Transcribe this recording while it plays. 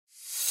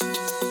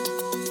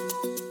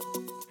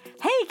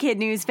Kid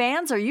News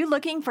fans, are you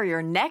looking for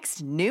your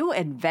next new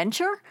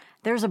adventure?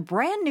 There's a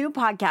brand new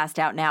podcast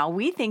out now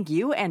we think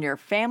you and your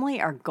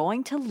family are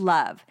going to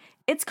love.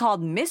 It's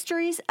called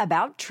Mysteries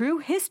About True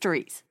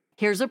Histories.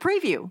 Here's a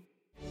preview.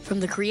 From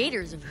the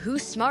creators of Who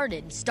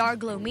Smarted,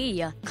 Starglow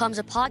Media, comes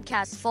a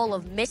podcast full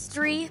of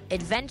mystery,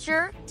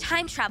 adventure,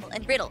 time travel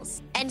and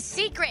riddles, and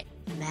secret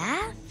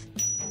math.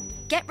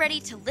 Get ready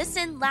to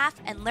listen, laugh,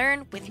 and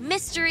learn with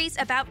Mysteries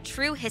About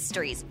True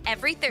Histories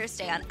every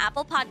Thursday on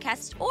Apple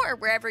Podcasts or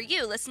wherever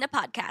you listen to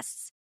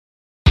podcasts.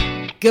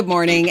 Good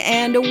morning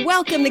and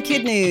welcome to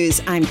Kid News.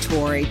 I'm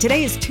Tori.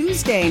 Today is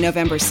Tuesday,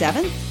 November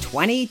 7th,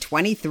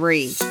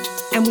 2023.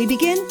 And we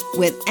begin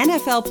with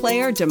NFL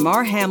player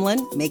Damar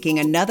Hamlin making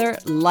another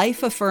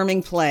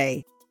life-affirming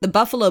play. The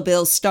Buffalo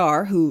Bills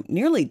star, who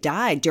nearly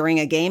died during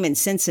a game in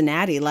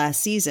Cincinnati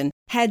last season,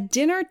 had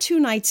dinner 2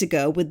 nights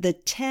ago with the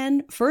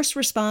 10 first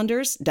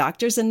responders,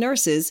 doctors, and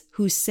nurses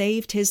who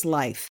saved his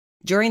life.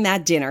 During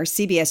that dinner,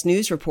 CBS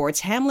News reports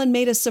Hamlin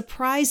made a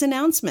surprise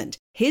announcement.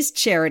 His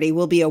charity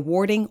will be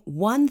awarding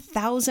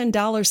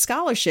 $1,000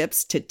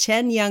 scholarships to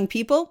 10 young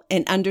people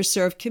in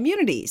underserved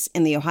communities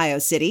in the Ohio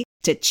City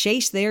to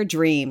chase their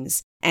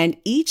dreams. And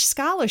each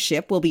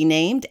scholarship will be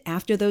named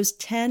after those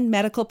 10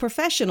 medical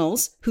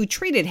professionals who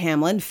treated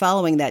Hamlin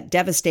following that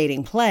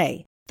devastating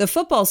play. The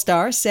football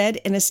star said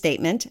in a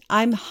statement,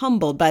 "I'm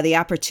humbled by the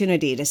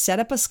opportunity to set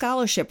up a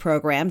scholarship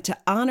program to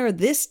honor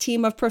this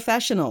team of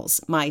professionals,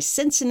 my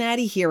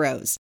Cincinnati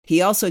heroes."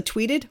 He also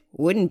tweeted,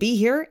 "Wouldn't be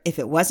here if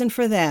it wasn't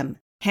for them."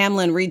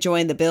 Hamlin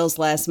rejoined the Bills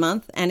last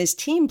month, and his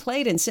team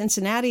played in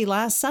Cincinnati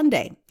last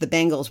Sunday. The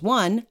Bengals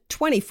won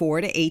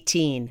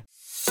 24-18.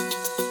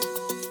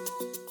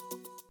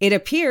 It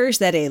appears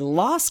that a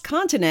lost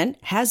continent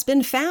has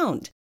been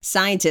found.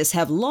 Scientists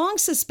have long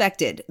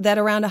suspected that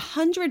around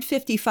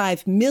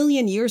 155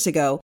 million years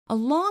ago, a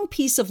long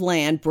piece of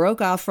land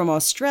broke off from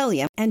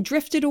Australia and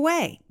drifted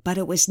away, but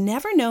it was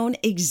never known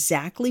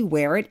exactly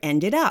where it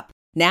ended up.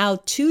 Now,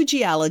 2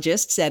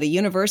 geologists at a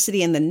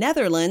university in the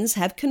Netherlands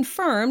have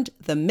confirmed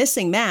the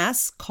missing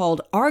mass,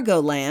 called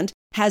Argoland,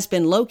 has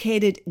been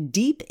located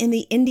deep in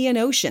the Indian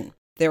Ocean.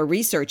 Their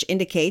research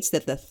indicates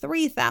that the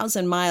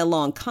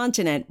 3,000-mile-long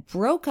continent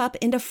broke up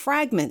into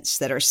fragments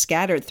that are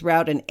scattered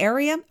throughout an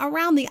area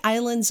around the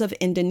islands of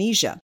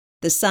Indonesia.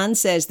 The Sun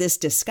says this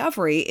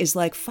discovery is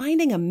like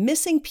finding a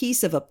missing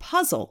piece of a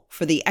puzzle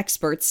for the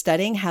experts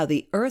studying how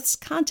the Earth's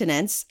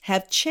continents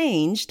have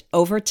changed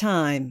over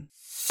time.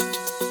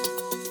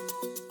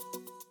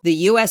 The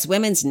U.S.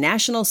 women's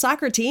national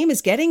soccer team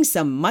is getting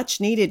some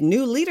much-needed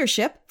new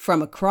leadership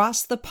from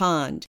across the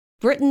pond.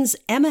 Britain's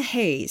Emma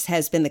Hayes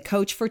has been the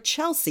coach for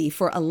Chelsea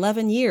for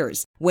 11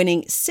 years,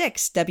 winning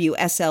 6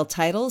 WSL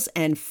titles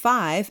and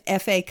 5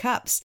 FA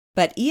Cups.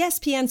 But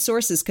ESPN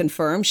sources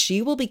confirm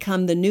she will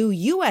become the new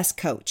U.S.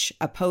 coach,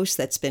 a post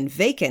that's been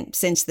vacant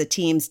since the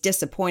team's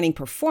disappointing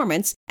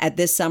performance at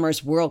this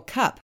summer's World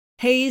Cup.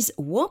 Hayes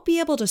won't be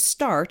able to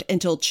start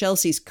until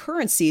Chelsea's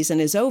current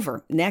season is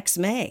over next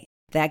May.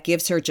 That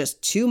gives her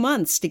just 2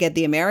 months to get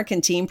the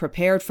American team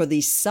prepared for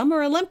the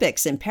Summer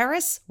Olympics in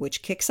Paris,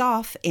 which kicks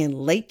off in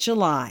late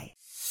July.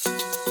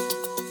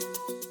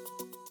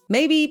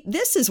 Maybe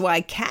this is why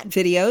cat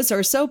videos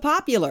are so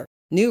popular.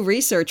 New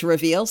research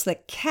reveals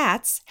that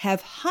cats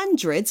have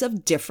hundreds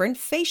of different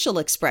facial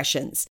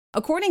expressions.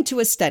 According to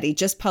a study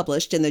just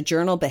published in the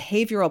journal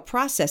Behavioral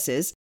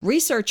Processes,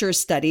 researchers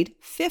studied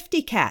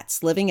 50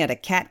 cats living at a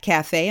cat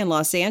cafe in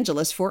Los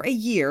Angeles for a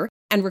year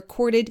and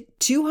recorded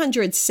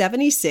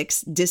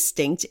 276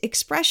 distinct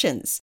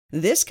expressions.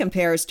 This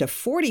compares to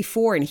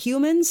 44 in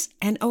humans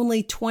and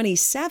only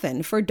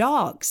 27 for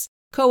dogs.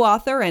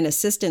 Co-author and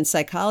assistant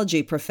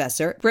psychology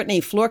professor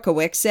Brittany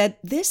Florkowicz said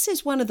this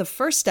is one of the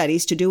first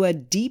studies to do a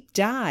deep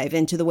dive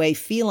into the way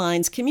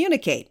felines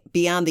communicate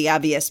beyond the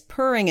obvious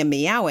purring and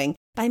meowing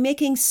by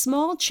making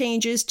small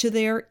changes to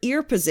their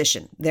ear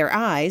position, their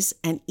eyes,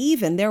 and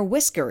even their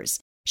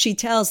whiskers. She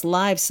tells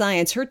Live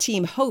Science her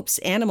team hopes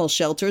animal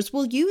shelters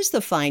will use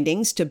the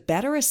findings to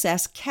better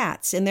assess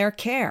cats in their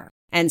care.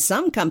 And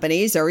some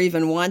companies are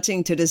even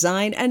wanting to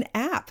design an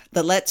app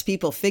that lets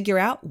people figure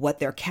out what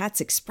their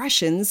cat's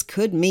expressions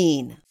could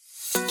mean.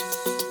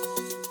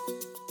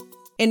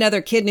 In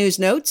other Kid News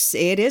notes,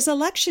 it is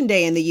Election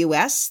Day in the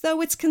U.S.,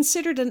 though it's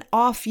considered an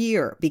off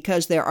year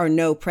because there are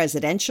no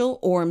presidential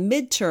or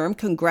midterm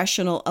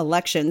congressional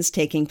elections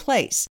taking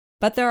place.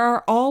 But there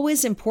are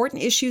always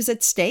important issues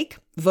at stake.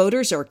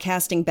 Voters are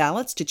casting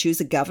ballots to choose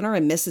a governor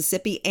in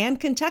Mississippi and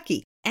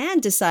Kentucky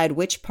and decide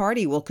which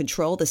party will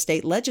control the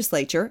state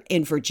legislature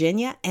in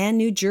Virginia and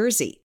New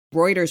Jersey.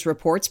 Reuters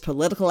reports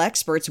political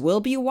experts will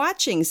be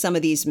watching some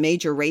of these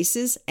major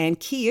races and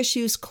key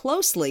issues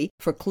closely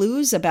for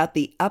clues about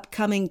the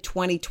upcoming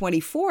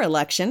 2024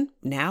 election,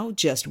 now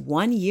just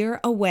 1 year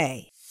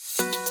away.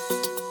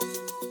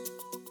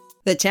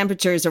 The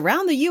temperatures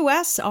around the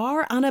U.S.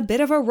 are on a bit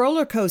of a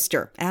roller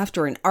coaster.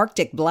 After an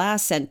Arctic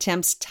blast sent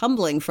temps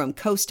tumbling from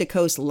coast to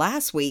coast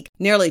last week,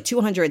 nearly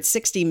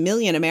 260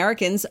 million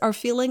Americans are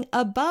feeling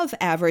above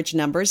average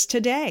numbers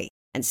today.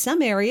 And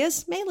some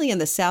areas, mainly in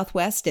the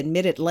Southwest and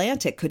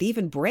Mid-Atlantic, could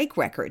even break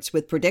records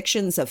with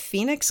predictions of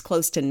Phoenix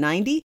close to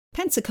 90,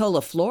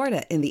 Pensacola,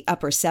 Florida in the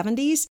upper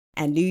 70s,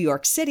 and New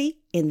York City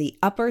in the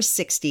upper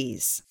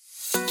 60s.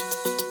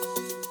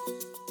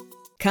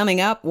 Coming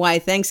up, why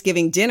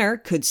Thanksgiving dinner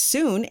could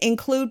soon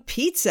include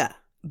pizza.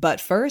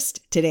 But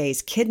first,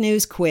 today's Kid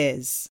News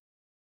quiz.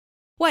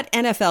 What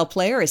NFL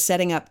player is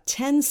setting up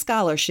 10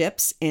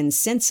 scholarships in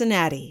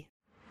Cincinnati?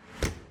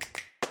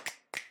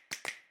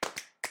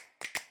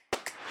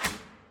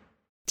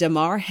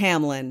 Damar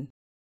Hamlin.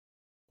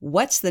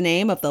 What's the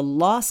name of the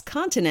lost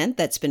continent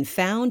that's been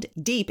found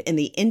deep in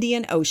the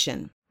Indian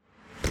Ocean?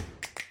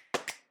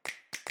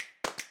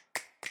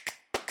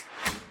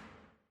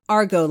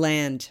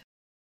 Argoland.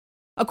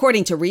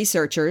 According to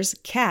researchers,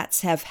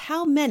 cats have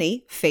how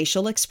many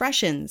facial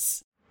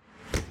expressions?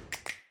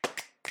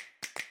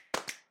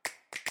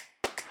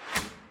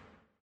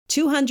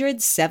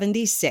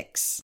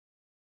 276.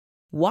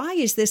 Why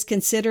is this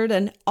considered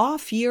an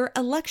off-year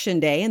election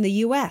day in the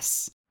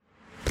U.S.?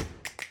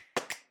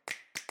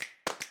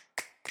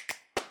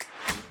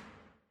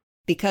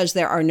 Because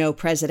there are no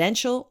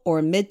presidential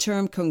or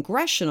midterm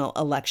congressional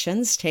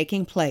elections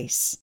taking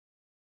place.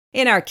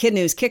 In our Kid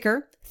News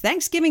Kicker,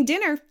 Thanksgiving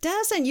dinner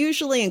doesn't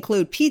usually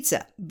include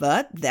pizza,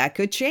 but that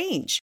could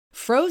change.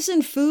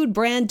 Frozen food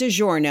brand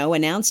DiGiorno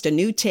announced a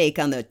new take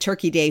on the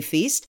Turkey Day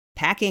feast,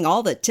 packing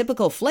all the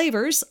typical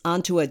flavors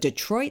onto a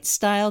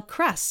Detroit-style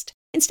crust.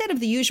 Instead of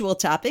the usual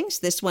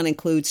toppings, this one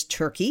includes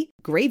turkey,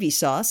 gravy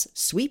sauce,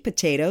 sweet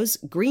potatoes,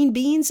 green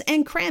beans,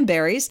 and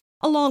cranberries,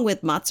 along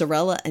with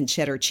mozzarella and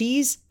cheddar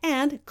cheese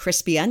and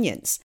crispy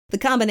onions. The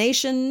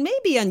combination may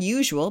be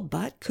unusual,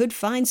 but could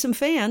find some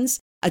fans.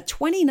 A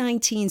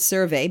 2019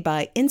 survey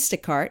by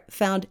Instacart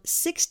found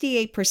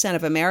 68%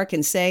 of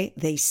Americans say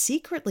they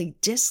secretly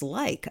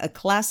dislike a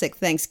classic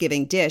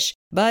Thanksgiving dish,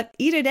 but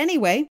eat it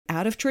anyway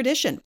out of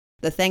tradition.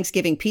 The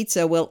Thanksgiving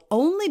pizza will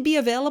only be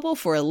available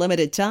for a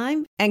limited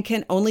time and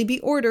can only be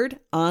ordered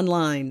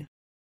online.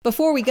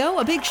 Before we go,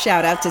 a big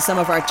shout out to some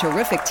of our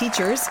terrific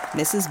teachers,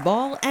 Mrs.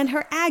 Ball and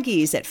her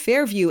Aggies at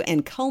Fairview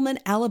and Cullman,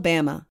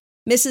 Alabama,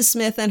 Mrs.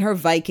 Smith and her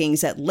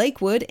Vikings at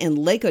Lakewood in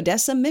Lake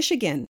Odessa,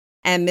 Michigan,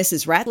 and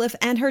Mrs. Ratliff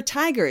and her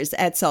Tigers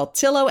at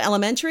Saltillo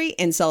Elementary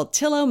in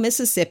Saltillo,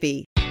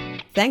 Mississippi.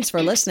 Thanks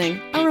for listening.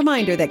 A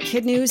reminder that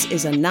Kid News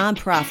is a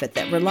nonprofit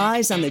that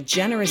relies on the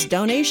generous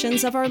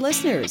donations of our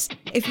listeners.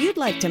 If you'd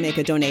like to make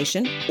a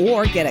donation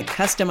or get a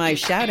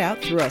customized shout-out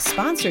through a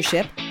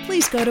sponsorship,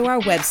 please go to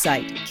our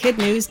website,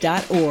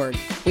 kidnews.org.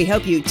 We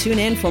hope you tune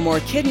in for more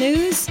Kid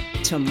News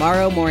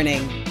tomorrow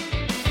morning.